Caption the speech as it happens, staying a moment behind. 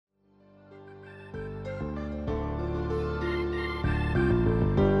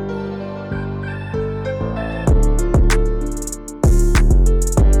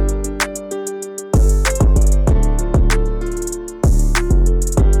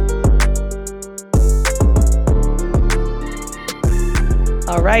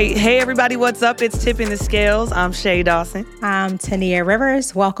All right. Hey, everybody. What's up? It's Tipping the Scales. I'm Shay Dawson. I'm Tania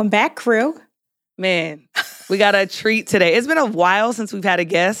Rivers. Welcome back, crew. Man, we got a treat today. It's been a while since we've had a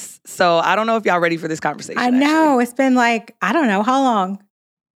guest, so I don't know if y'all ready for this conversation. I know. It's been like, I don't know, how long?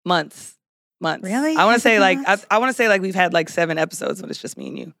 Months. Really? I want to say I want to say like we've had like 7 episodes, but it's just me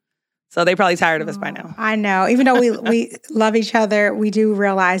and you. So they probably tired of us by now. I know. Even though we love each other, we do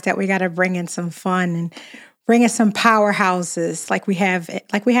realize that we got to bring in some fun and bring in some powerhouses like we have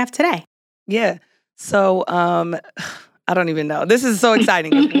today. Yeah. So I don't even know. This is so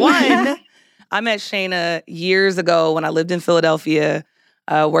exciting. One, I met Shayna years ago when I lived in Philadelphia,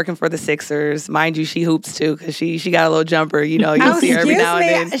 working for the Sixers. Mind you, she hoops too because she got a little jumper. You know, you'll see her every now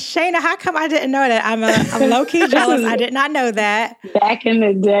and then. Shayna, how come I didn't know that? I'm low-key jealous. I did not know that. Back in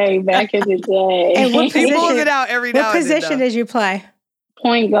the day. And what She pulls it out every now and then. What position did you play?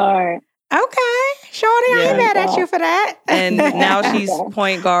 Point guard. Okay. Shorty, I ain't mad at you for that. And now she's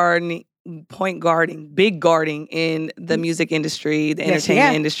big guarding in the music industry, the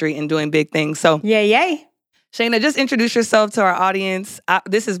entertainment industry, and doing big things. So yay. Shayna, just introduce yourself to our audience.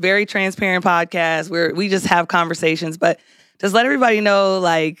 This is very transparent podcast where we just have conversations, but just let everybody know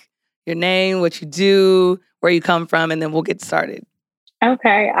like your name, what you do, where you come from, and then we'll get started.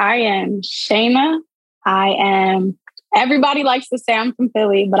 Okay, I am Shayna. Everybody likes to say I'm from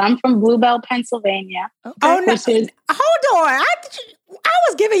Philly, but I'm from Bluebell, Pennsylvania. Okay. Oh, no. Hold on. I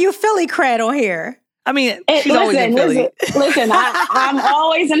was giving you Philly cred on here. I mean, she's always in Philly. Listen, I'm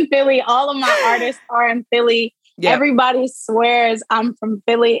always in Philly. All of my artists are in Philly. Yep. Everybody swears I'm from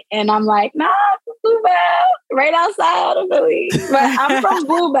Philly, and I'm like, nah, I'm from Bluebell, right outside of Philly. But I'm from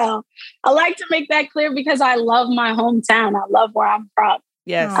Bluebell. I like to make that clear because I love my hometown. I love where I'm from.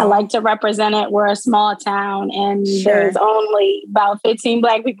 Yes. I like to represent it. We're a small town, and there's only about 15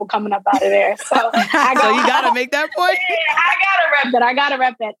 Black people coming up out of there. So so you got to make that point? Yeah, I got to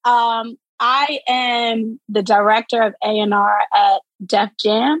rep it. I am the director of A&R at Def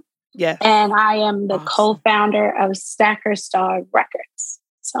Jam. Yes. And I am the co-founder of Stacker Star Records.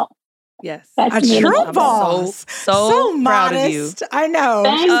 So yes. A true boss. So proud of you. I know.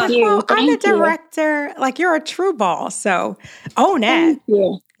 Thank you. I'm the director. Like, you're a true boss. So own that. Thank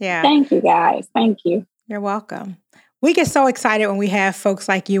you. Yeah. Thank you, guys. Thank you. You're welcome. We get so excited when we have folks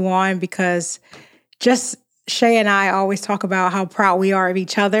like you on because just Shay and I always talk about how proud we are of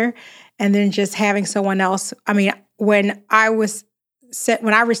each other. And then just having someone else. I mean, when I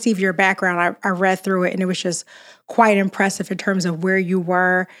received your background, I read through it and it was just quite impressive in terms of where you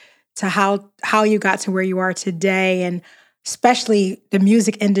were to how you got to where you are today. And especially the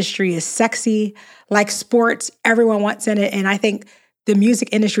music industry is sexy, like sports, everyone wants in it. And I think the music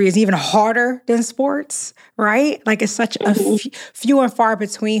industry is even harder than sports, right? Like it's such a few and far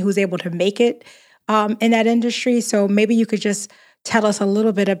between who's able to make it in that industry. So maybe you could just tell us a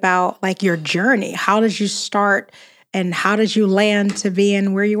little bit about like your journey. How did you start and how did you land to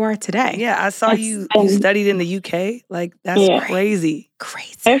being where you are today? Yeah, I saw you studied in the UK. Like, that's crazy.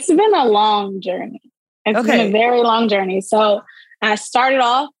 Crazy. It's been a long journey. It's been a very long journey. So I started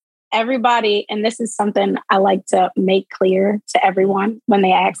off, everybody, and this is something I like to make clear to everyone when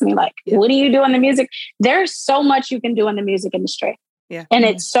they ask me, like, what do you do in the music? There's so much you can do in the music industry. Yeah. And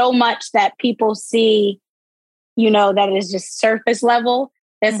it's so much that people see, that is just surface level.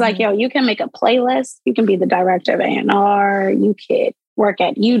 It's like, you can make a playlist. You can be the director of A&R. You could work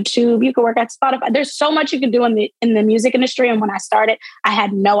at YouTube. You could work at Spotify. There's so much you can do in the music industry. And when I started, I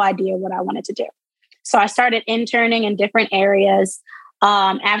had no idea what I wanted to do. So I started interning in different areas.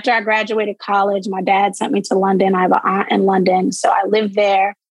 After I graduated college, my dad sent me to London. I have an aunt in London. So I lived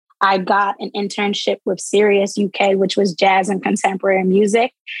there. I got an internship with Sirius UK, which was jazz and contemporary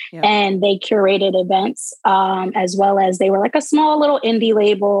music. Yeah. And they curated events, as well as they were like a small little indie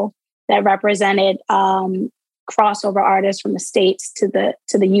label that represented crossover artists from the States to the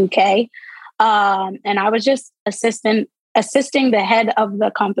UK. And I was just assisting the head of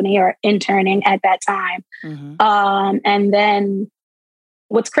the company or interning at that time. Mm-hmm. And then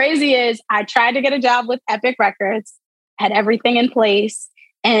what's crazy is I tried to get a job with Epic Records, had everything in place.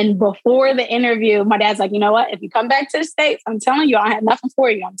 And before the interview, my dad's like, you know what? If you come back to the States, I'm telling you, I have nothing for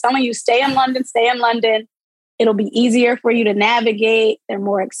you. I'm telling you, stay in London. It'll be easier for you to navigate. They're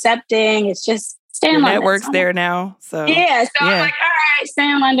more accepting. It's just stay in London. Network's there now. So I'm like, all right, stay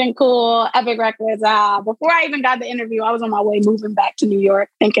in London. Cool. Epic Records. Before I even got the interview, I was on my way moving back to New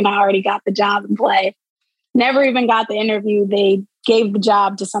York, thinking I already got the job in play. Never even got the interview. They gave the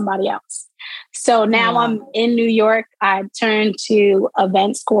job to somebody else. So now I'm in New York. I turned to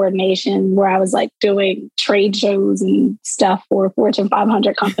events coordination where I was like doing trade shows and stuff for Fortune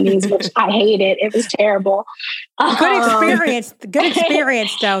 500 companies, which I hated. It was terrible. Good experience. Good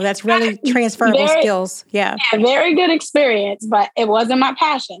experience, though. That's really transferable skills. Yeah. Very good experience, but it wasn't my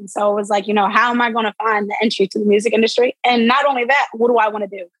passion. So it was like, how am I going to find the entry to the music industry? And not only that, what do I want to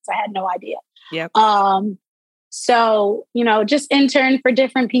do? Because I had no idea. Yep. So, just interned for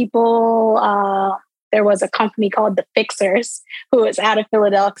different people. There was a company called The Fixers, who is out of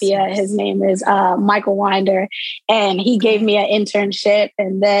Philadelphia. His name is Michael Winder. And he gave me an internship.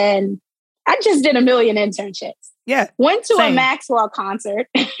 And then I just did a million internships. Yeah. Went to a Maxwell concert.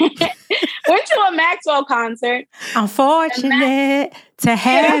 I'm fortunate to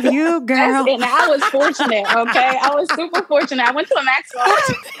have you, girl. And I was fortunate, okay? I was super fortunate. I went to a Maxwell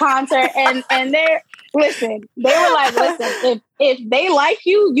concert and they were like, listen, if they like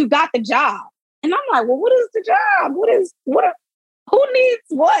you, you got the job. And I'm like, well, what is the job? Who needs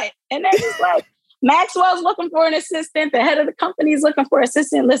what? And they're just like, Maxwell's looking for an assistant. The head of the company is looking for an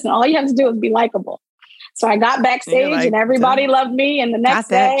assistant. Listen, all you have to do is be likable. So I got backstage and everybody loved me. And the next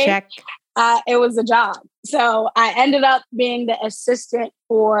day, it was a job. So I ended up being the assistant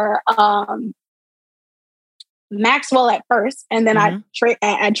for Maxwell at first. And then I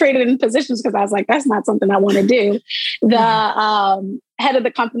traded in positions because I was like, that's not something I want to do. The head of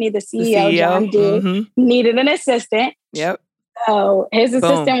the company, the CEO. John D, needed an assistant. Yep. So his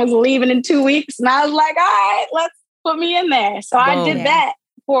assistant was leaving in 2 weeks. And I was like, all right, let's put me in there. So I did that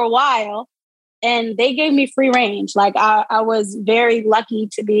for a while. And they gave me free range. Like I was very lucky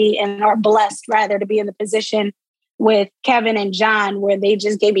to be or blessed rather to be in the position with Kevin and John where they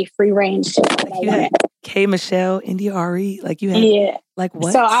just gave me free range to what I wanted. K Michelle, India Ari, like you had like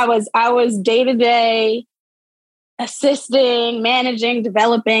what? So I was day-to-day assisting, managing,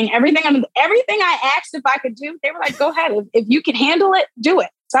 developing, everything I asked if I could do, they were like, go ahead. If you can handle it, do it.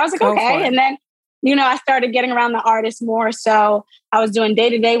 So I was like, okay. And then I started getting around the artists more. So I was doing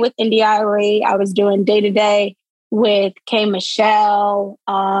day-to-day with India Ari. I was doing day-to-day with K Michelle,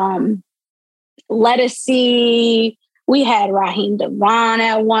 Lettucey. We had Raheem Devon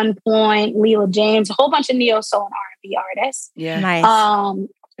at one point, Leela James, a whole bunch of neo soul and R&B artists. Yeah, nice.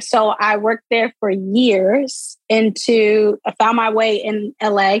 So I worked there for years I found my way in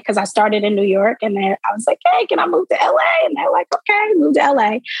LA because I started in New York and then I was like, hey, can I move to LA? And they're like, okay, move to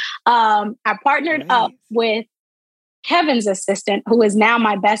LA. I partnered up with Kevin's assistant, who is now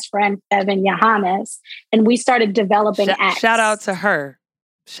my best friend, Evan Johannes. And we started developing acts. Shout out to her.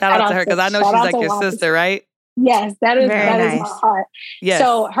 Shout out to her because I know she's like your sister, right? Yes, that is my heart. Yes.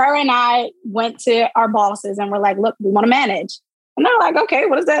 So her and I went to our bosses and we're like, look, we want to manage. And they're like, okay,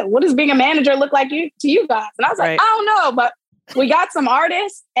 what is that? What does being a manager look like to you guys? And I was like, I don't know, but we got some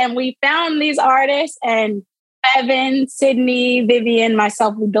artists and we found these artists and Evan, Sydney, Vivian,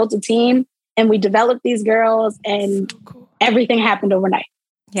 myself, we built a team and we developed these girls and everything happened overnight.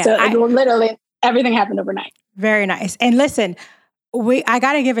 Yeah, so literally everything happened overnight. Very nice. And listen, I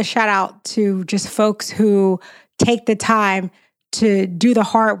got to give a shout out to just folks who take the time to do the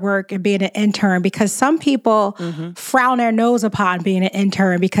hard work and being an intern because some people frown their nose upon being an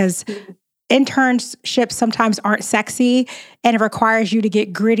intern because internships sometimes aren't sexy and it requires you to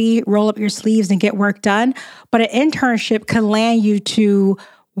get gritty, roll up your sleeves and get work done. But an internship can land you to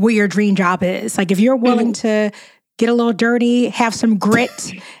where your dream job is. Like if you're willing to get a little dirty, have some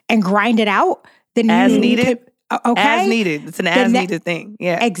grit and grind it out, then as needed. Okay. As needed. It's an as-needed thing.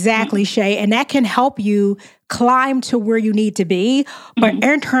 Yeah. Exactly, Shay. And that can help you climb to where you need to be. But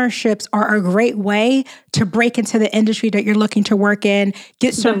internships are a great way to break into the industry that you're looking to work in,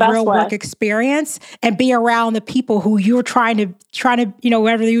 get some real work experience, and be around the people who you're trying to,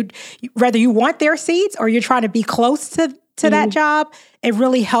 whether you want their seats or you're trying to be close to that job, it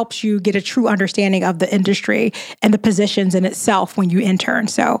really helps you get a true understanding of the industry and the positions in itself when you intern.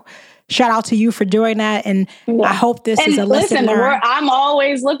 So shout out to you for doing that. And I hope this is a lesson learned. I'm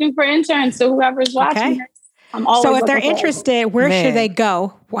always looking for interns. So whoever's watching this, I'm always So if they're interested, where should they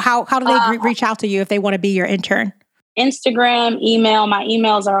go? How do they reach out to you if they want to be your intern? Instagram, email. My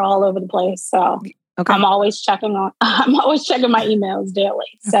emails are all over the place. So I'm always checking my emails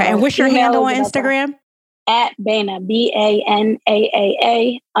daily. So and what's your handle on Instagram? At Banaa,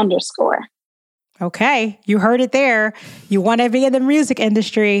 BANAAA _. Okay. You heard it there. You want to be in the music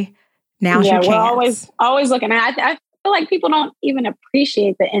industry. Now's your chance. We're always looking at I feel like people don't even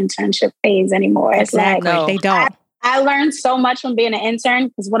appreciate the internship phase anymore. It's they don't. I learned so much from being an intern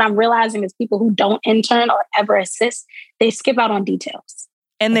because what I'm realizing is people who don't intern or ever assist, they skip out on details.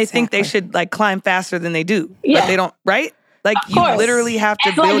 And they think they should like climb faster than they do. Yeah. But they don't, right? Like Of you course. literally have to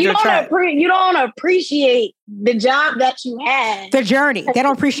It's build like your tribe. you don't appreciate the job that you had. The journey. They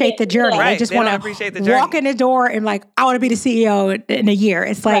don't appreciate the journey. Right. They just They don't want appreciate the to walk journey. in the door and like, I want to be the CEO in a year.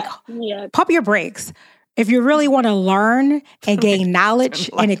 It's like, Yeah. pump your brakes. If you really want to learn and gain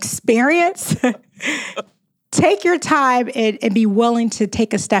knowledge and experience, take your time and be willing to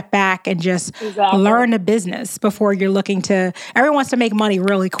take a step back and just learn the business before you're looking to. Everyone wants to make money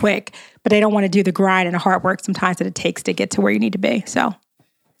really quick, but they don't want to do the grind and the hard work sometimes that it takes to get to where you need to be. So,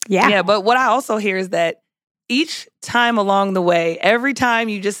 yeah. Yeah, but what I also hear is that each time along the way, every time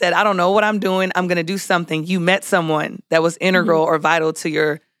you just said, I don't know what I'm doing, I'm going to do something, you met someone that was integral or vital to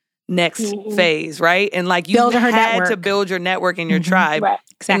your next phase, right? And like you had to build your network and your tribe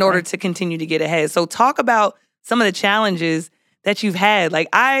in order to continue to get ahead. So talk about some of the challenges that you've had. Like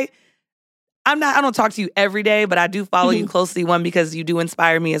I don't talk to you every day, but I do follow you closely. One, because you do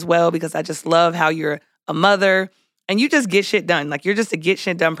inspire me as well, because I just love how you're a mother and you just get shit done. Like you're just a get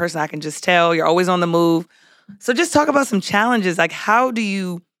shit done person. I can just tell you're always on the move. So just talk about some challenges. Like how do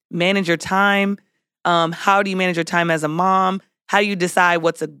you manage your time? How do you manage your time as a mom? How do you decide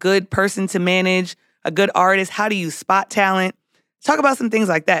what's a good person to manage, a good artist? How do you spot talent? Talk about some things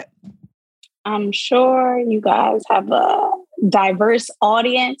like that. I'm sure you guys have a diverse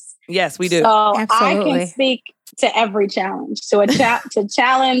audience. Yes, we do. So Absolutely. I can speak to every challenge. So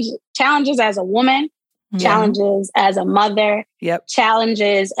challenges as a woman, challenges as a mother,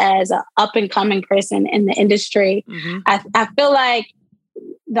 challenges as an up and coming person in the industry. I feel like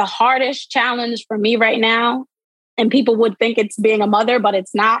the hardest challenge for me right now, and people would think it's being a mother, but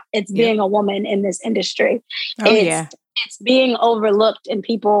it's not. It's being a woman in this industry. It's being overlooked and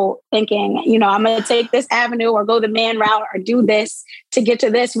people thinking, you know, I'm going to take this avenue or go the man route or do this to get to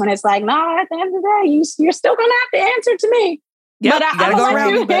this, when it's like, no, at the end of the day, you're still going to have to answer to me. Yep, but you gotta go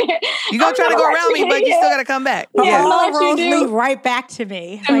around me. But you gonna try to go around me, but you still gotta come back. All roads lead right back to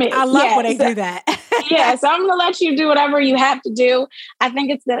me. I love when they do that. So I'm gonna let you do whatever you have to do. I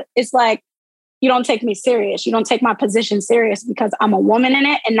think it's like you don't take me serious. You don't take my position serious because I'm a woman in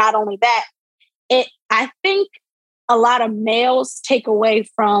it, and not only that, I think a lot of males take away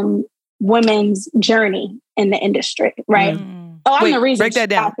from women's journey in the industry, right? Oh, I'm the reason. Break that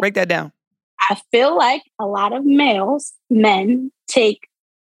down. Break that down. I feel like a lot of men take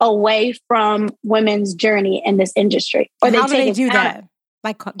away from women's journey in this industry. Or how do they do that?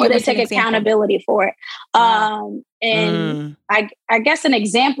 Like, or they take accountability for it. And I guess an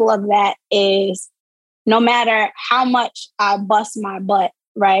example of that is no matter how much I bust my butt,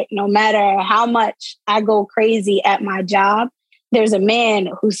 right? No matter how much I go crazy at my job, there's a man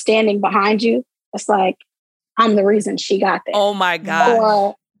who's standing behind you. It's like, I'm the reason she got there. Oh my God.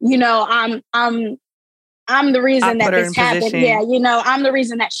 Or, you know, I'm the reason that this happened. Position. Yeah, you know, I'm the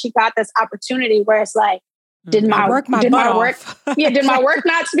reason that she got this opportunity where it's like, did my work not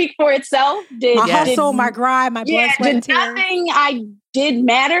speak for itself? My hustle, my grind, my blood, sweat, and tears. Nothing I did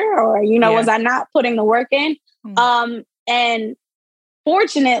matter, or was I not putting the work in? And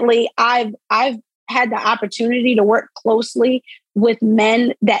fortunately, I've had the opportunity to work closely with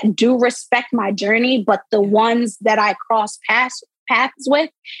men that do respect my journey, but the ones that I cross paths with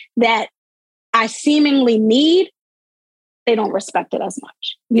that I seemingly need, they don't respect it as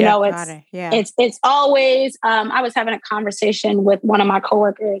much. You know, it's always, I was having a conversation with one of my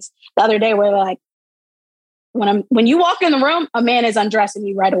coworkers the other day where like, when you walk in the room, a man is undressing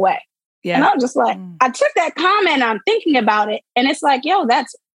you right away. Yeah. And I'm just like, I took that comment, I'm thinking about it. And it's like,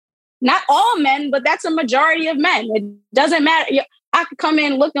 that's not all men, but that's a majority of men. It doesn't matter. I could come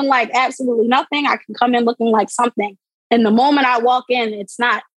in looking like absolutely nothing. I can come in looking like something. And the moment I walk in, it's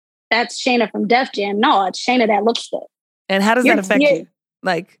not, that's Shayna from Def Jam. No, it's Shayna that looks good. And how does that affect you?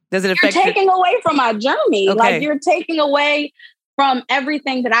 Like, does it affect you? You're taking away from my journey. Okay. Like, you're taking away from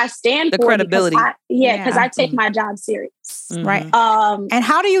everything that I stand for. The credibility. Because I take my job serious. Right. And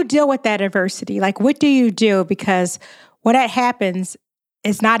how do you deal with that adversity? Like, what do you do? Because when that happens,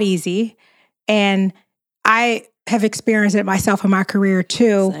 it's not easy. And I have experienced it myself in my career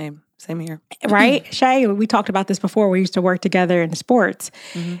too. Same here. Right? Shay, we talked about this before. We used to work together in sports.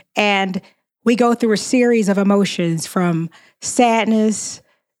 And we go through a series of emotions from sadness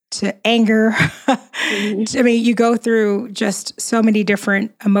to anger. I mean, you go through just so many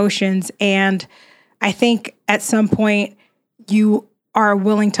different emotions. And I think at some point you are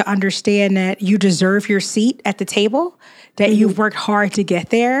willing to understand that you deserve your seat at the table, that you've worked hard to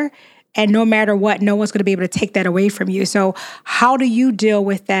get there. And no matter what, no one's going to be able to take that away from you. So how do you deal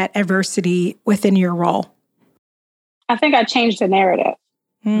with that adversity within your role? I think I changed the narrative.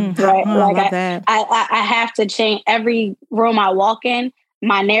 Right. I have to change. Every room I walk in,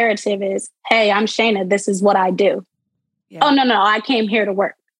 my narrative is, hey, I'm Shayna. This is what I do. Yeah. Oh, no, I came here to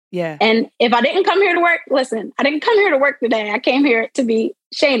work. Yeah. And if I didn't come here to work, listen, I didn't come here to work today. I came here to be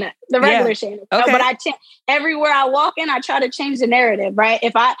Shayna, the regular Shayna. Okay. But everywhere I walk in, I try to change the narrative, right?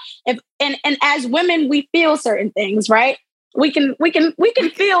 And as women, we feel certain things, right? We can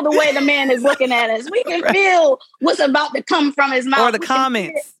feel the way the man is looking at us. We can feel what's about to come from his mouth. Or the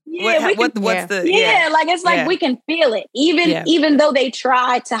comments. Like it's like we can feel it, even though they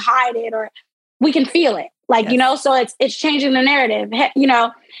try to hide it, or we can feel it. Like, so it's changing the narrative.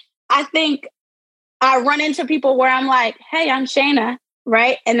 I think I run into people where I'm like, hey, I'm Shayna,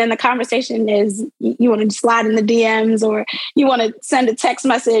 right? And then the conversation is you want to slide in the DMs, or you want to send a text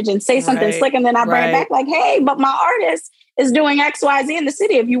message and say something slick. And then I bring it back like, hey, but my artist is doing X, Y, Z in the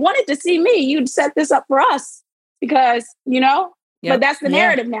city. If you wanted to see me, you'd set this up for us because, but that's the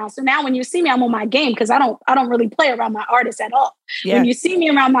narrative now. So now when you see me, I'm on my game because I don't really play around my artists at all. Yeah. When you see me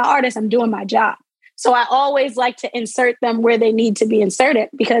around my artists, I'm doing my job. So I always like to insert them where they need to be inserted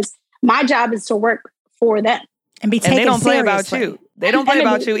because my job is to work for them. And be taken seriously. They don't play about you. They don't play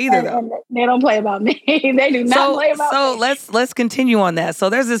about you either, though. And they don't play about me. They do not play about me. So let's continue on that.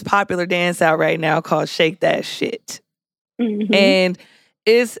 So there's this popular dance out right now called Shake That Shit. Mm-hmm. And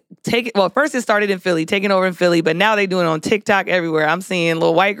first it started in Philly, taking over in Philly, but now they doing it on TikTok everywhere. I'm seeing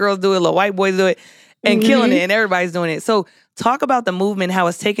little white girls do it, little white boys do it, and killing it, and everybody's doing it. So talk about the movement, how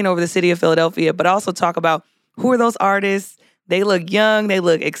it's taking over the city of Philadelphia, but also talk about who are those artists. They look young, they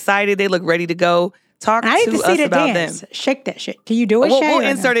look excited, they look ready to go. Talk to us about them. Shake that shit. Can you do it, Shay? We'll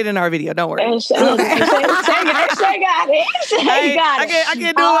insert it in our video. Don't worry. Shay got it. Shay got it. I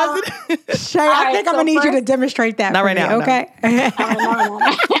can't do it. Shay, I think I'm going to need you to demonstrate that not right now, okay?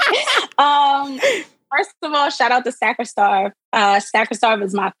 No. First of all, shout out to Sackerstarve. Sackerstarve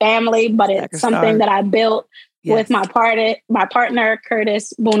is my family, but it's something that I built with my partner,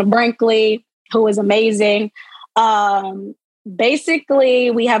 Curtis Boona Brinkley, who is amazing. Basically,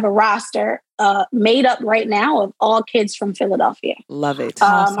 we have a roster made up right now of all kids from Philadelphia. Love it.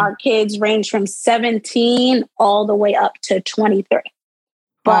 Awesome. Our kids range from 17 all the way up to 23.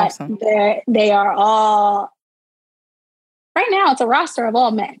 But they are all, right now, it's a roster of all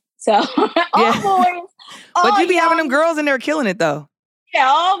men. So all boys. But you be having them girls in there killing it, though. Yeah,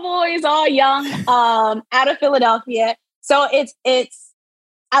 all boys, all young, out of Philadelphia. So it's,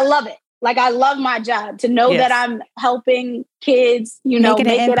 I love it. Like, I love my job to know that I'm helping kids, making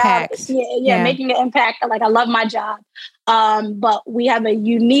an impact. Making an impact. Like, I love my job. But we have a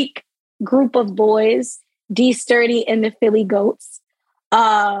unique group of boys, D Sturdy and the Philly Goats.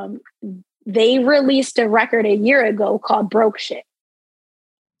 They released a record a year ago called Broke Shit.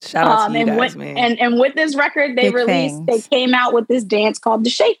 Shout out to you guys, man. And with this record they came out with this dance called the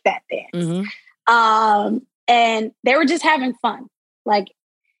Shake That Dance. Mm-hmm. And they were just having fun. Like,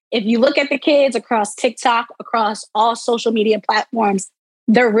 if you look at the kids across TikTok, across all social media platforms,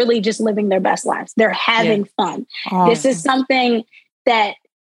 they're really just living their best lives. They're having fun. Awesome. This is something that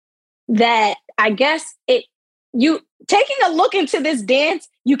I guess you taking a look into this dance,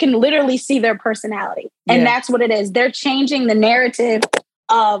 you can literally see their personality. And that's what it is. They're changing the narrative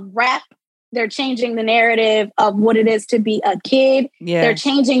of rap. They're changing the narrative of what it is to be a kid. Yeah. They're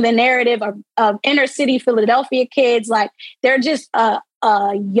changing the narrative of inner city Philadelphia kids. Like, they're just a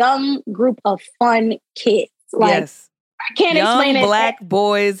young group of fun kids. Like, I can't explain it. Black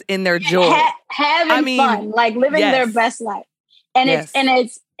boys in their joy. Having fun, like living their best life. And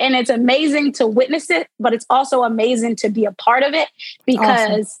it's amazing to witness it, but it's also amazing to be a part of it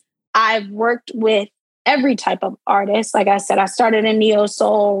because I've worked with every type of artist. Like I said, I started in neo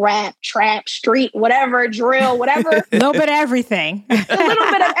soul, rap, trap, street, whatever, drill, whatever. A little bit of everything. A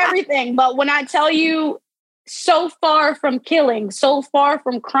little bit of everything. But when I tell you, so far from killing, so far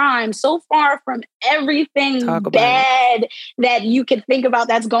from crime, so far from everything bad that you could think about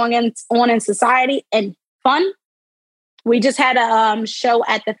that's going on in society, and fun. We just had a show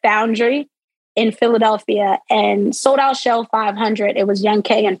at the Foundry in Philadelphia and sold out show 500. It was Young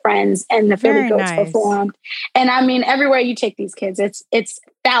K and friends and the Philly Goats performed. And I mean, everywhere you take these kids, it's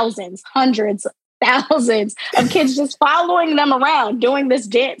thousands, hundreds, thousands of kids just following them around, doing this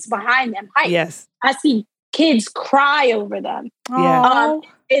dance behind them. Yes. I see kids cry over them. Yeah.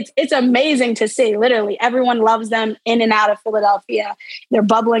 It's amazing to see. Literally, everyone loves them in and out of Philadelphia. They're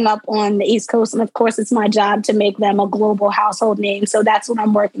bubbling up on the East Coast. And of course, it's my job to make them a global household name. So that's what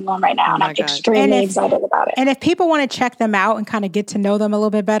I'm working on right now. And I'm extremely excited about it. And if people want to check them out and kind of get to know them a little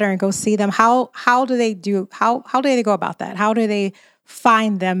bit better and go see them, how do they go about that? How do they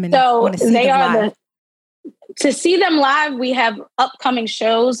find them and want to see them live? To see them live, we have upcoming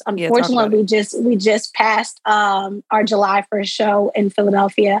shows. Unfortunately, we just passed our July 1st show in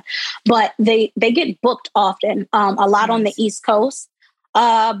Philadelphia. but they get booked often. A lot on the East Coast.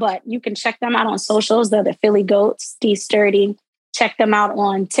 But you can check them out on socials. They're the Philly Goats, D Sturdy. Check them out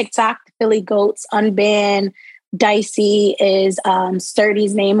on TikTok, Philly Goats, Unbanned. Dicey is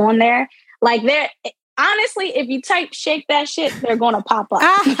Sturdy's name on there. Like, they're honestly, if you type "shake that shit," they're going to pop up.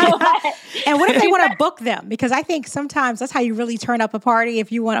 And what if they want to book them? Because I think sometimes that's how you really turn up a party. If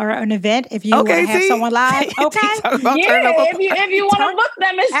you want, or an event, if you want to have someone live, okay. If you want to book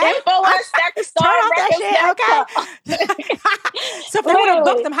them, it's info@stackerstar. So if they want to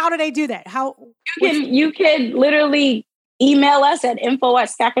book them, how do they do that? How you can literally email us at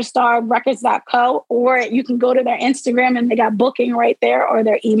info@stackerstarrecords.co, or you can go to their Instagram and they got booking right there, or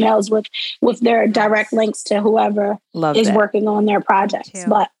their emails with their direct links to whoever is working on their projects.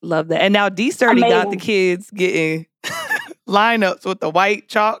 But love that. And now D Sturdy got the kids getting lineups with the white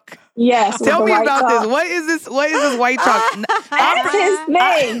chalk. Yes. Tell me about this. What is this white chalk? That's his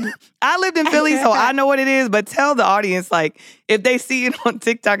thing. I lived in Philly, so I know what it is, but tell the audience, like, if they see it on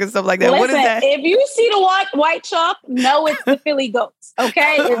TikTok and stuff like that, what is that? If you see the white chalk, know it's the Philly Goats,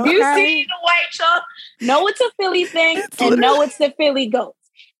 okay? If you see the white chalk, know it's a Philly thing, and know it's the Philly Goats.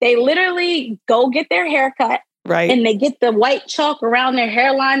 They literally go get their hair cut, right? And they get the white chalk around their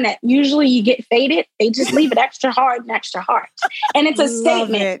hairline that usually you get faded. They just leave it extra hard and extra hard. And it's a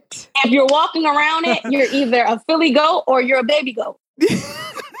statement. If you're walking around it, you're either a Philly goat or you're a baby goat.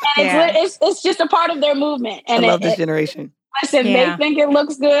 And it's just a part of their movement. And I love this generation. Listen, they think it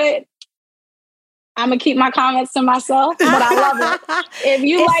looks good. I'm going to keep my comments to myself, but I love it. If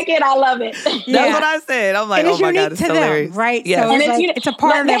you like it, I love it. That's what I said. I'm like, oh my God, it's hilarious. Them, right? Yeah. So it's a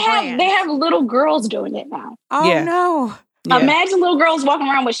part of their brand. They have little girls doing it now. Oh, no. Yeah. Imagine little girls walking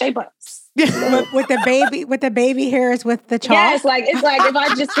around with shape-ups. with the baby hairs with the chalk. Yeah, it's like if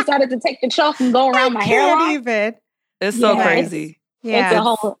I just decided to take the chalk and go around my hairline. It's so crazy.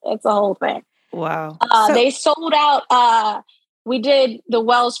 It's a whole thing. Wow. They sold out. We did the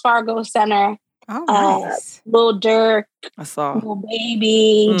Wells Fargo Center. Oh, nice. Lil Durk, I saw Lil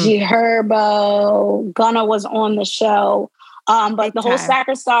Baby, G Herbo, Gunna was on the show. But the whole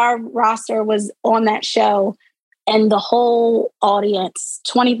Stacker Star roster was on that show, and the whole audience,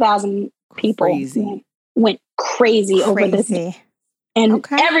 20,000 people, went crazy over this. And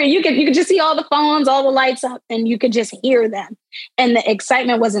you could just see all the phones, all the lights up, and you could just hear them. And the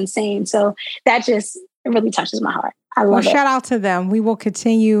excitement was insane. So that just really touches my heart. I love it. Shout out to them. We will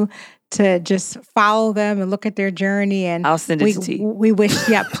continue to just follow them and look at their journey. And I'll send it to you. We wish,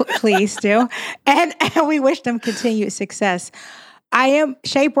 please do. And we wish them continued success.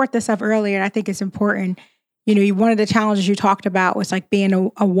 Shay brought this up earlier, and I think it's important. You know, one of the challenges you talked about was like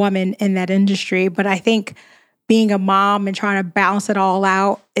being a woman in that industry. But I think being a mom and trying to balance it all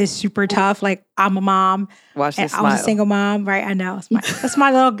out is super tough. Like, I'm a mom. Watch this smile. I was a single mom, right? I know. That's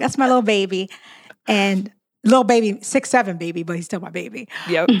my little baby. And little baby, 6'7" baby, but he's still my baby.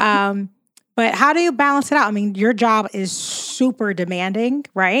 Yep. But how do you balance it out? I mean, your job is super demanding,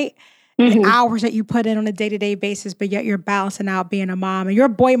 right? The hours that you put in on a day-to-day basis, but yet you're balancing out being a mom. And you're a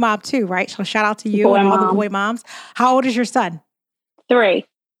boy mom too, right? So shout out to you and all the boy moms. How old is your son? 3.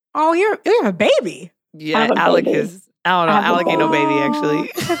 Oh, you have a baby. Yeah, Alec is. I don't know. Alec ain't no baby, actually.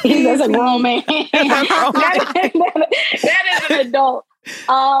 He's a grown man. That is an adult.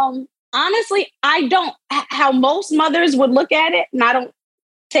 Honestly, I don't, how most mothers would look at it, and I don't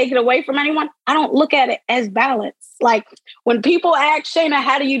take it away from anyone, I don't look at it as balance. Like, when people ask Shayna,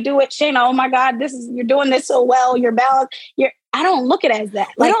 how do you do it? Shayna, oh my God, you're doing this so well, you're balanced. I don't look at it as that.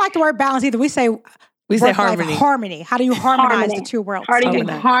 We don't like the word balance either. We say harmony. Harmony. How do you harmonize the two worlds? How do you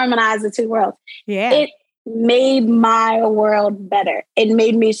harmonize the two worlds? Yeah. It made my world better. It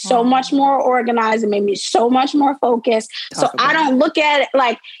made me so much more organized. It made me so much more focused. So I don't look at it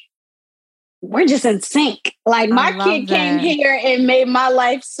like, we're just in sync. Like, my kid came here and made my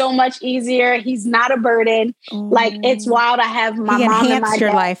life so much easier. He's not a burden. Like, it's wild. I have my mom and my dad.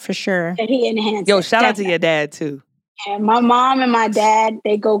 Your life for sure. And he enhanced it. Shout out to your dad too. And my mom and my dad,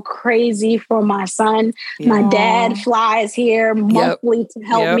 they go crazy for my son. Yeah. My dad flies here monthly to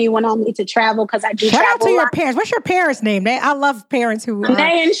help me when I need to travel, because I do travel. Shout out to your parents. What's your parents' name? I love parents who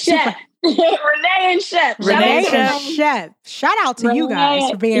Renee and Shep. Renee and Shep. Shout out to you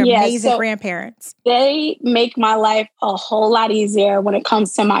guys for being amazing grandparents. They make my life a whole lot easier when it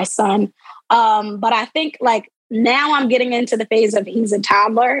comes to my son. But I think, like, now I'm getting into the phase of he's a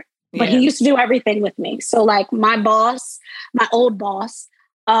toddler. But he used to do everything with me. So, like, my boss, my old boss,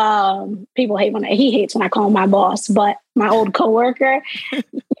 people hates when I call him my boss, but my old coworker used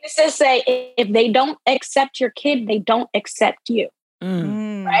to say, if they don't accept your kid, they don't accept you.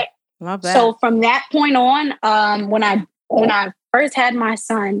 Right? Love that. So from that point on, when I first had my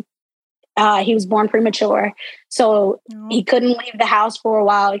son, He was born premature. So he couldn't leave the house for a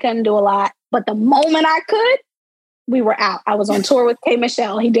while. He couldn't do a lot. But the moment I could, we were out. I was on tour with K.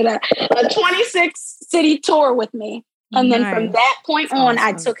 Michelle. He did a 26 city tour with me. And then from that point on,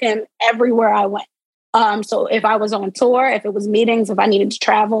 I took him everywhere I went. So if I was on tour, if it was meetings, if I needed to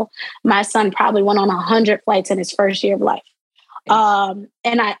travel, my son probably went on 100 flights in his first year of life. And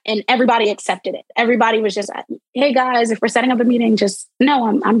everybody accepted it. Everybody was just, hey guys, if we're setting up a meeting, just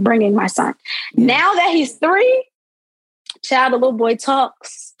no, I'm bringing my son. Now that he's 3, child, the little boy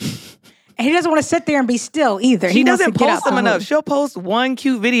talks. And he doesn't want to sit there and be still either. He doesn't post them enough. She'll post one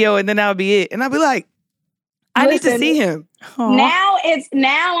cute video and then that'll be it. And I'll be like, I need to see him. Now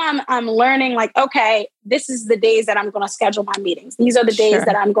I'm learning, like, okay, this is the days that I'm going to schedule my meetings. These are the days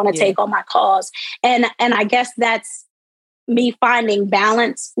that I'm going to take on my calls. And I guess that's me finding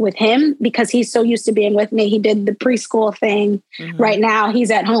balance with him because he's so used to being with me. He did the preschool thing. Right now he's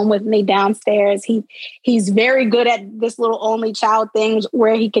at home with me downstairs. He's very good at this little only child thing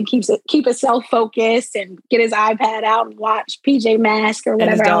where he can keep himself focused and get his iPad out and watch PJ Masks or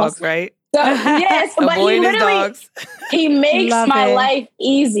whatever and his else. Dogs, right? So, yes, but he literally he makes my life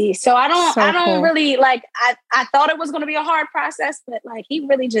easy. So I don't really like. I thought it was going to be a hard process, but like he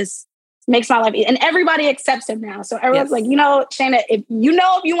really just makes my life easy. And everybody accepts him now. So everyone's like, Shayna, if you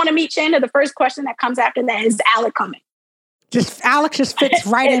want to meet Shayna, the first question that comes after that is Alec coming. Alex just fits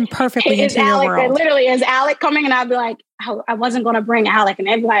right in perfectly into your world. Literally, is Alec coming? And I'd be like, I wasn't going to bring Alec. And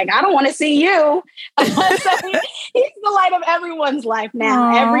they'd be like, I don't want to see you. So he's the light of everyone's life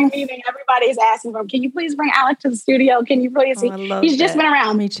now. Aww. Every meeting, everybody's asking for him, can you please bring Alec to the studio? Can you please? He's just been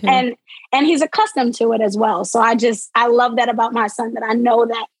around. Me too. And he's accustomed to it as well. So I love that about my son, that I know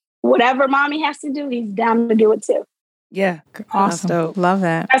that whatever mommy has to do, he's down to do it too. Yeah. Awesome. Love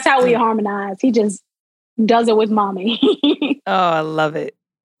that. That's how we harmonize. He just does it with mommy. Oh, I love it.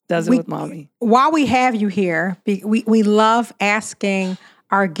 Does it with mommy. While we have you here, we love asking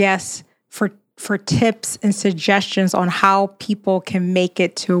our guests for tips and suggestions on how people can make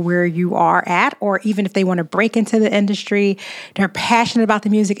it to where you are at, or even if they want to break into the industry, they're passionate about the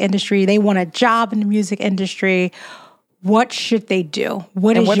music industry, they want a job in the music industry. What should they do?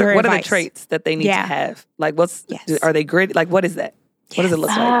 What are the traits that they need to have? Like, are they gritty? Like, what is that? What does it look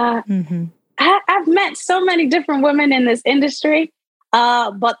like? I've met so many different women in this industry,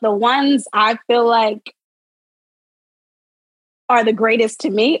 but the ones I feel like are the greatest to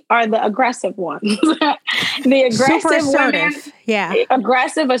me are the aggressive ones. The aggressive women,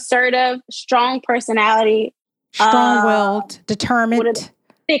 aggressive, assertive, strong personality, strong-willed, determined, with a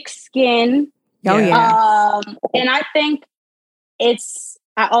thick skin. Oh yeah. And I think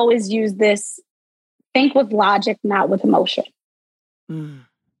I always use this: think with logic, not with emotion.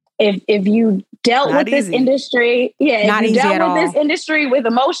 If you dealt with this industry, if you dealt with this industry with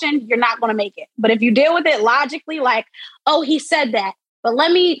emotion, you're not going to make it. But if you deal with it logically, like, oh, he said that, but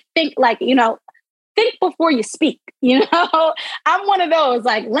let me think, like, think before you speak. I'm one of those,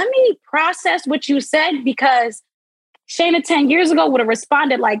 like, let me process what you said, because Shayna 10 years ago would have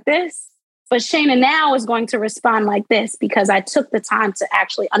responded like this, but Shayna now is going to respond like this because I took the time to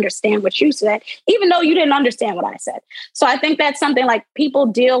actually understand what you said, even though you didn't understand what I said. So I think that's something like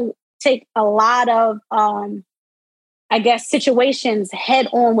people take a lot of, situations head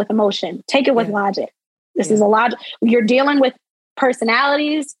on with emotion. Take it with logic. This is a lot. You're dealing with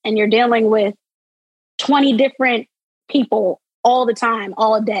personalities and you're dealing with 20 different people all the time,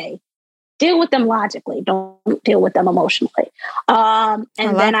 all day. Deal with them logically. Don't deal with them emotionally. And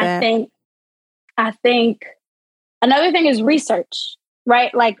then I think another thing is research,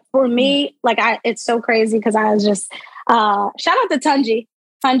 right? Like for me, it's so crazy because I was just, shout out to Tunji.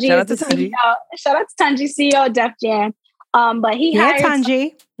 Tunji is the CEO. Shout out to Tunji, CEO of Def Jam. But he hired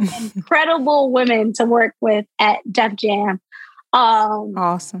Tunji. incredible women to work with at Def Jam.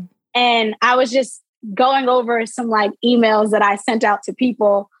 Awesome. And I was just going over some like emails that I sent out to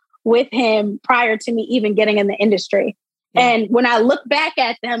people with him prior to me even getting in the industry. And when I look back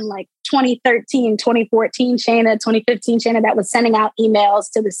at them, like 2013, 2014 Shayna, 2015 Shayna, that was sending out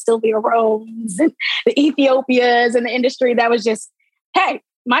emails to the Sylvia Rhodes and the Ethiopias in the industry, that was just, hey,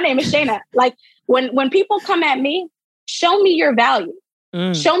 my name is Shayna. Like when people come at me, show me your value.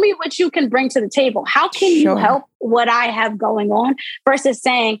 Show me what you can bring to the table. How can you help what I have going on versus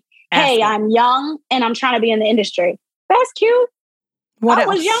saying, hey, I'm young and I'm trying to be in the industry. That's cute. I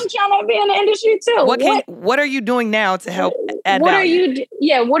was young trying to be in the industry too. What are you doing now to help add value?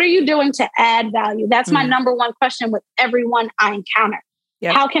 What are you doing to add value? That's my number one question with everyone I encounter.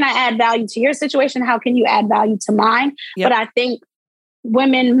 Yep. How can I add value to your situation? How can you add value to mine? Yep. But I think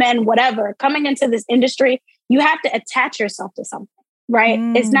women, men, whatever, coming into this industry, you have to attach yourself to something. right?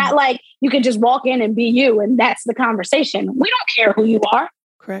 It's not like you can just walk in and be you and that's the conversation. We don't care who you are.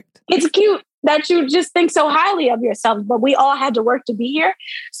 Correct. It's cute that you just think so highly of yourself, but we all had to work to be here.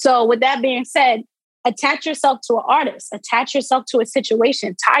 So with that being said, attach yourself to an artist, attach yourself to a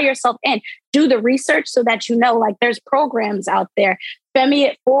situation, tie yourself in, do the research so that you know, like there's programs out there, Femi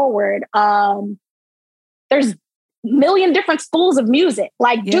It Forward. There's a million different schools of music.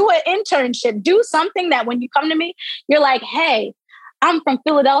 Like do an internship, do something that when you come to me, you're like, hey, I'm from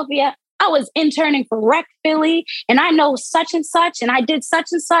Philadelphia. I was interning for Rec Philly and I know such and such and I did such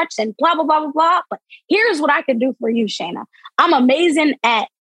and such and blah, blah, blah, blah, blah. But here's what I can do for you, Shayna. I'm amazing at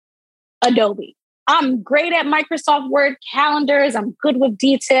Adobe. I'm great at Microsoft Word calendars. I'm good with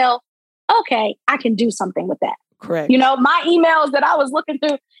detail. Okay, I can do something with that. Correct. You know, my emails that I was looking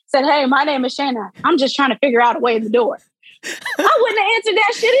through said, hey, my name is Shayna. I'm just trying to figure out a way in the door. I wouldn't have answered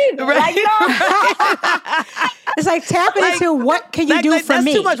that shit either. Right. Like, you know? It's like tapping into what can you do for that's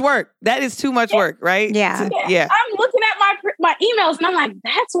me? too much work. That is too much work, right? Yeah. Yeah. I'm looking at my emails and I'm like,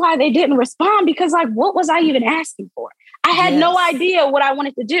 that's why they didn't respond because like, what was I even asking for? I had no idea what I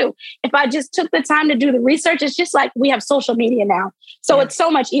wanted to do. If I just took the time to do the research, it's just like we have social media now. So it's so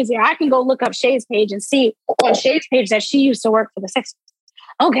much easier. I can go look up Shay's page and see on Shay's page that she used to work for the Sixers.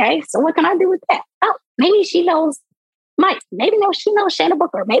 Okay, so what can I do with that? Oh, maybe she knows Mike. Maybe she knows Shayna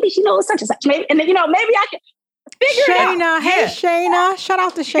Booker. Maybe she knows such and such. Maybe, and then, you know, maybe I can figure it out. Hey, Shayna. Shout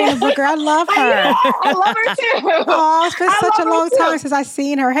out to Shayna Booker. I love her. I love her too. Oh, it's been such a long time since I've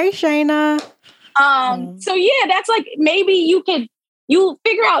seen her. Hey, Shayna. So yeah, that's like maybe you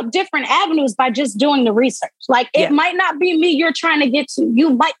figure out different avenues by just doing the research. Like it might not be me you're trying to get to.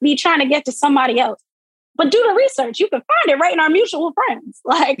 You might be trying to get to somebody else. But do the research. You can find it right in our mutual friends.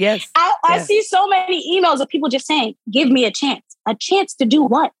 Like I see so many emails of people just saying, give me a chance. A chance to do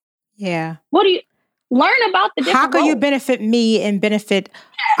what? Yeah. What do you learn about the different How can you roles? benefit me and benefit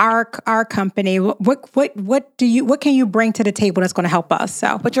our company? What can you bring to the table that's going to help us?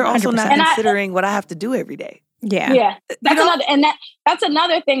 So, but you're also 100%. not considering what I have to do every day. Yeah. Yeah. That's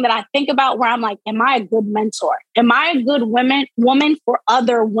another thing that I think about where I'm like, am I a good mentor? Am I a good woman for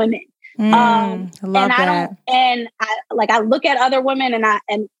other women? I love that. I look at other women and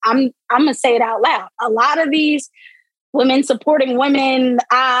I'm gonna say it out loud. A lot of these women supporting women,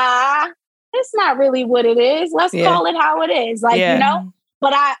 it's not really what it is. Let's call it how it is. Like, you know,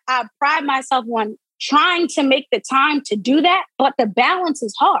 but I pride myself on trying to make the time to do that, but the balance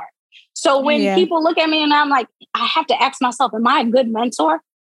is hard. So when people look at me and I'm like, I have to ask myself, am I a good mentor?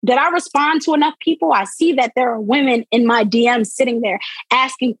 Did I respond to enough people? I see that there are women in my DMs sitting there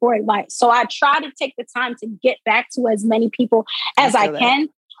asking for advice. So I try to take the time to get back to as many people as I can.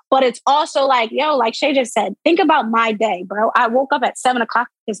 But it's also like, like Shay just said, think about my day, bro. I woke up at 7:00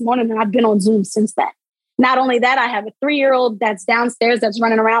 this morning and I've been on Zoom since then. Not only that, I have a 3-year-old that's downstairs that's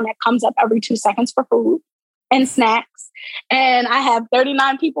running around that comes up every 2 seconds for food and snacks. And I have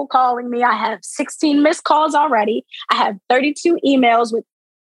 39 people calling me. I have 16 missed calls already. I have 32 emails with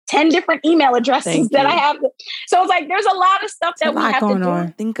 10 different email addresses that I have. So it's like, there's a lot of stuff that we have to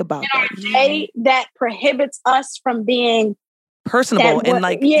do. Think about in our day that prohibits us from being personable and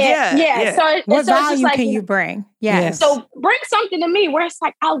like, So what value like, can you bring? Yes. So bring something to me where it's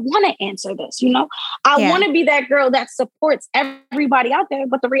like, I want to answer this, you know, I want to be that girl that supports everybody out there.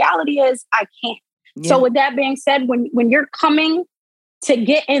 But the reality is I can't. Yeah. So with that being said, when you're coming to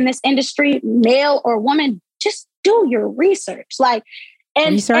get in this industry, male or woman, just do your research. Like,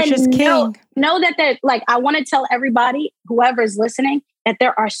 and research is king. Know that like, I want to tell everybody, whoever's listening, that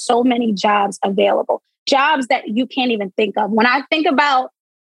there are so many jobs available, jobs that you can't even think of. When I think about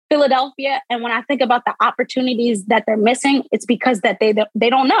Philadelphia and when I think about the opportunities that they're missing, it's because that they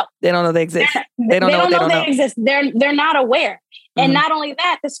don't know. They don't know they exist. They don't know they exist. They're not aware. And not only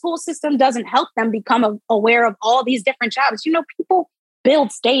that, the school system doesn't help them become aware of all these different jobs. You know, people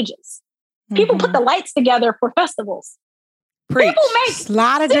build stages. People put the lights together for festivals. Preach. People make a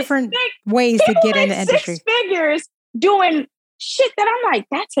lot of different ways to get in the industry. 6 figures doing shit that I'm like,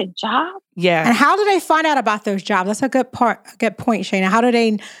 that's a job. Yeah. And how do they find out about those jobs? That's a good point, Shayna. How do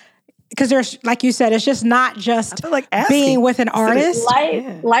they? Because there's, like you said, it's just not just like being with an artist.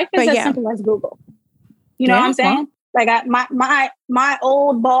 Life is as simple as Google. You know what I'm saying? Like my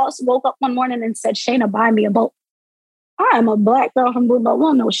old boss woke up one morning and said, "Shayna, buy me a boat." I am a black girl from Blue Boat. I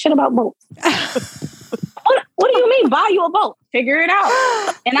don't know shit about boats. What do you mean, buy you a boat? Figure it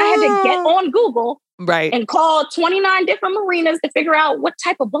out. And I had to get on Google and call 29 different marinas to figure out what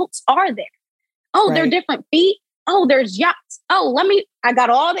type of boats are there. Oh, they're different feet. Oh, there's yachts. Oh, I got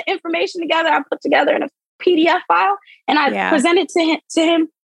all the information together. I put together in a PDF file and I presented to him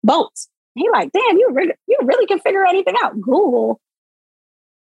boats. He like, damn, you really can figure anything out. Google.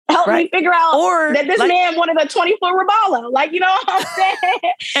 help me figure out or that this man wanted a 20-foot Robalo. Like, you know what I'm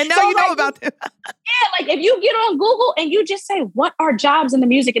saying? And now you know about them. Yeah, like if you get on Google and you just say, what are jobs in the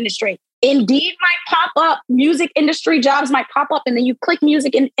music industry? Indeed might pop up, music industry jobs might pop up, and then you click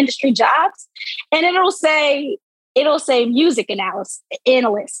music industry jobs, and it'll say music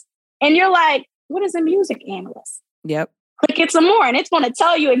analyst. And you're like, what is a music analyst? Yep. Click it some more, and it's going to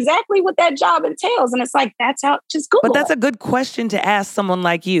tell you exactly what that job entails. And it's like, that's how, just Google But that's a good question to ask someone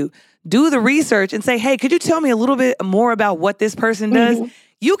like you. Do the research and say, hey, could you tell me a little bit more about what this person does? Mm-hmm.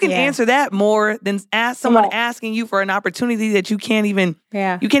 You can answer that more than ask someone asking you for an opportunity that you can't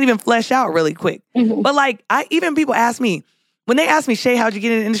even flesh out really quick. Mm-hmm. But like, even people ask me, when they ask me, Shay, how'd you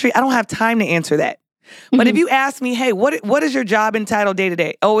get in the industry? I don't have time to answer that. But if you ask me, hey, what is your job entitled day to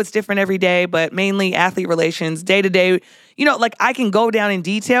day? Oh, it's different every day, but mainly athlete relations, day to day. You know, like I can go down in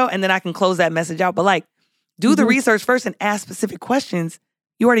detail and then I can close that message out. But like, do the research first and ask specific questions.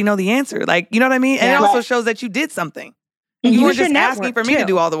 You already know the answer. Like, you know what I mean? And it also shows that you did something. You weren't just asking for me to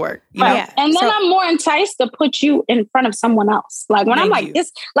do all the work. You know? Yeah. And then I'm more enticed to put you in front of someone else. Like when I'm like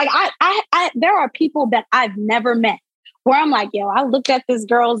this, like I there are people that I've never met where I'm like, yo, I looked at this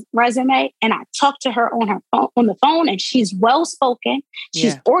girl's resume and I talked to her on the phone, and she's well-spoken.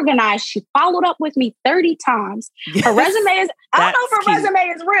 She's organized. She followed up with me 30 times. Yes. Her resume is, I don't know if her resume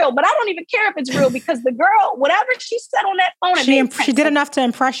is real, but I don't even care if it's real because the girl, whatever she said on that phone, she did enough to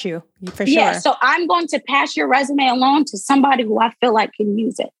impress you, for sure. Yeah, so I'm going to pass your resume along to somebody who I feel like can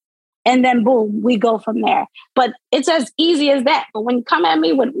use it. And then boom, we go from there. But it's as easy as that. But when you come at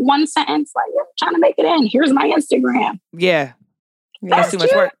me with one sentence, like, I'm trying to make it in. Here's my Instagram. Yeah. That's too much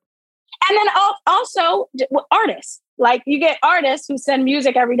work. And then also artists. Like you get artists who send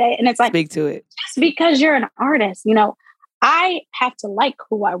music every day. And it's like, speak to it. Just because you're an artist, you know, I have to like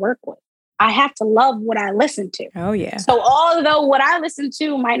who I work with. I have to love what I listen to. Oh, yeah. So although what I listen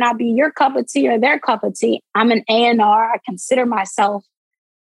to might not be your cup of tea or their cup of tea, I'm an A&R. I consider myself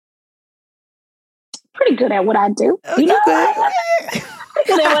pretty good at what I do. Oh, you know, good. Pretty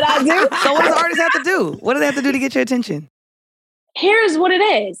good at what I do. So what does artists have to do? What do they have to do to get your attention? Here's what it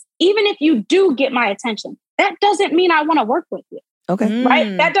is. Even if you do get my attention, that doesn't mean I want to work with you. Okay.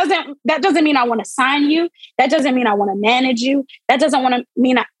 Right? That doesn't mean I want to sign you. That doesn't mean I want to manage you. That doesn't want to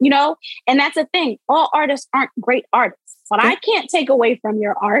mean, and that's the thing. All artists aren't great artists. But I can't take away from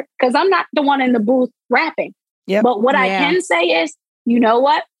your art because I'm not the one in the booth rapping. Yep. But what I can say is, you know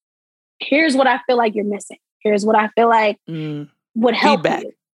what? Here's what I feel like you're missing. Here's what I feel like would help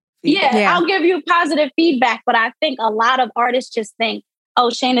you. Yeah, I'll give you positive feedback. But I think a lot of artists just think, oh,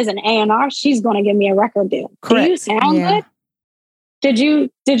 Shayna's an A&R. She's going to give me a record deal. Correct. Do you sound good?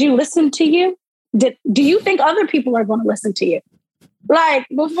 Did you listen to you? Do you think other people are going to listen to you? Like,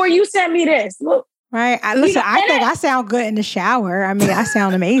 before you sent me this, look. Right. I think I sound good in the shower. I mean, I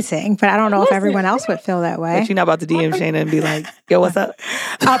sound amazing, but I don't know if everyone else would feel that way. But you're not about to DM Shayna and be like, yo, what's up?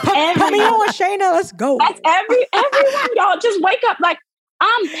 Put me on with Shayna. Let's go. That's everyone, y'all. Just wake up. Like,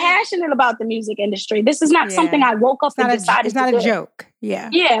 I'm passionate about the music industry. This is not something I woke up and decided It's not a joke. Yeah.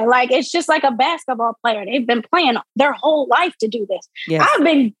 Yeah. Like, it's just like a basketball player. They've been playing their whole life to do this. Yes. I've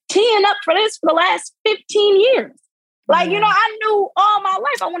been teeing up for this for the last 15 years. Like, I knew all my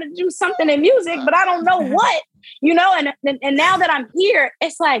life I wanted to do something in music, but I don't know what, and now that I'm here,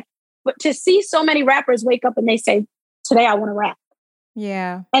 it's like, but to see so many rappers wake up and they say, today I want to rap.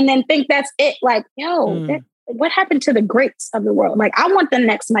 Yeah. And then think that's it. Like, what happened to the greats of the world? Like, I want the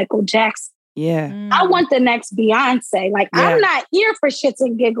next Michael Jackson. Yeah. I want the next Beyonce. Like, I'm not here for shits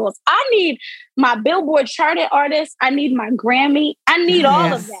and giggles. I need my Billboard charted artist. I need my Grammy. I need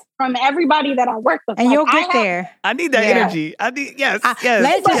all of that from everybody that I work with. And like, you'll get there. I need that energy. I need, yes.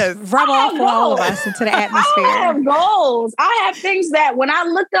 Let it just rub off on all of us into the atmosphere. I have goals. I have things that when I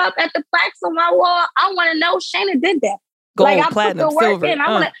look up at the plaques on my wall, I want to know Shayna did that. Gold, like, I platinum, put the work silver. in. I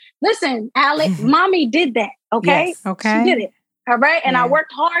want to, listen, Alex, mommy did that. Okay? Yes. Okay. She did it. All right. And I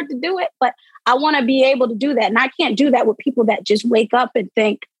worked hard to do it, but I want to be able to do that. And I can't do that with people that just wake up and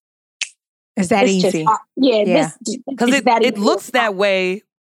think, is that easy? Because it looks that way.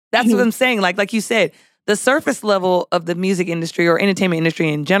 That's what I'm saying. Like you said, the surface level of the music industry or entertainment industry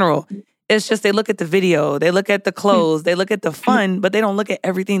in general, it's just they look at the video, they look at the clothes, they look at the fun, but they don't look at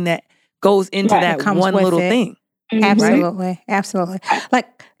everything that goes into that one little thing. Absolutely. Right? Absolutely. Like,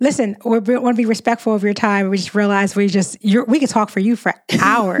 listen, we want to be respectful of your time. We just realized we could talk for you for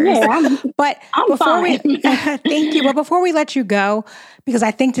hours. But before we thank you. But before we let you go, because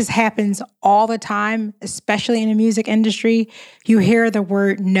I think this happens all the time, especially in the music industry, you hear the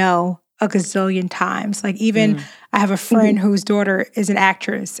word no a gazillion times. Like even I have a friend whose daughter is an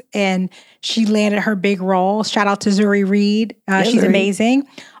actress and she landed her big role. Shout out to Zuri Reed. She's amazing.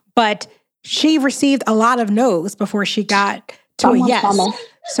 but she received a lot of no's before she got to a yes.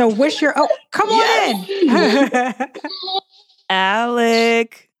 So wish your, come on in.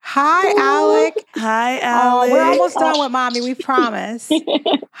 Alec. Hi, Alec. Hi, Alec. We're almost done with mommy, we promise.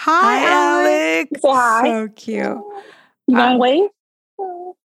 Hi, Alec. Say hi. So cute. You gonna wave?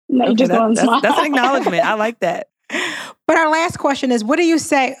 No, Okay, just going to smile. that's an acknowledgement. I like that. But our last question is, what do you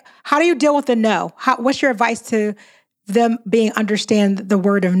say? How do you deal with the no? What's your advice to them understand the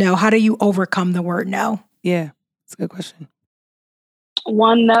word of no? How do you overcome the word no? Yeah, it's a good question.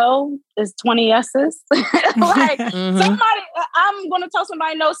 One no is 20 yeses. Like somebody, I'm going to tell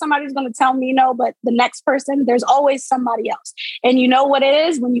somebody no, somebody's going to tell me no, but the next person, there's always somebody else. And you know what it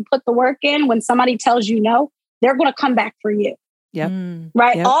is? When you put the work in, when somebody tells you no, they're going to come back for you. Yep.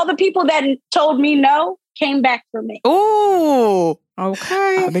 Right? Yep. All the people that told me no came back for me. Ooh.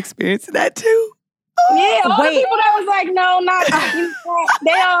 Okay. I'm experiencing that too. Yeah, all the people that was like, no, not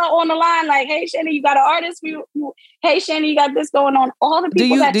they are on the line like, hey, Shana, you got an artist? Hey, Shana, you got this going on. All the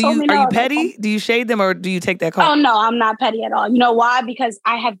people that told me no. Are you petty? Do you shade them or do you take that call? Oh, no, I'm not petty at all. You know why? Because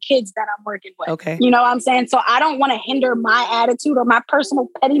I have kids that I'm working with. Okay. You know what I'm saying? So I don't want to hinder my attitude or my personal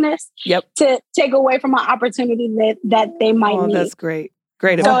pettiness to take away from an opportunity that they might need. That's great.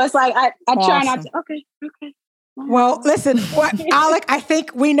 Great So advice. it's like, I try not to. Okay. Well, listen, Alec, I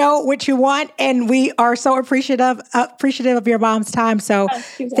think we know what you want, and we are so appreciative of your mom's time. So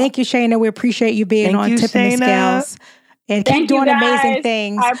thank you, Shana. We appreciate you being on Tipping the Scales. And keep doing amazing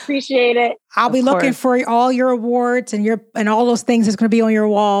things. I appreciate it. I'll be looking for all your awards and all those things that's going to be on your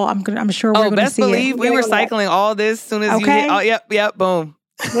wall. I'm sure we're going to see it. Oh, best believe we were cycling all this as soon as you hit. Oh, yep, boom.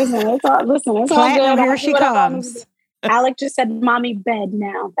 Listen, it's all Platinum, good. Here she comes. Alec just said, "Mommy, bed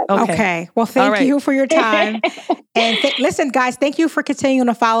now." Okay. Well, thank you for your time. And listen, guys, thank you for continuing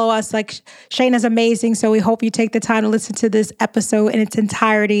to follow us. Like, Shana's amazing. So we hope you take the time to listen to this episode in its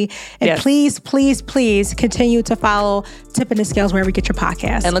entirety. And please, please, please continue to follow Tipping the Scales wherever you get your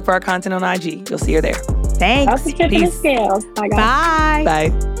podcast. And look for our content on IG. You'll see her there. Thanks. Tipping the Scales. Bye.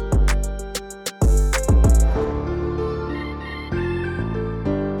 Bye.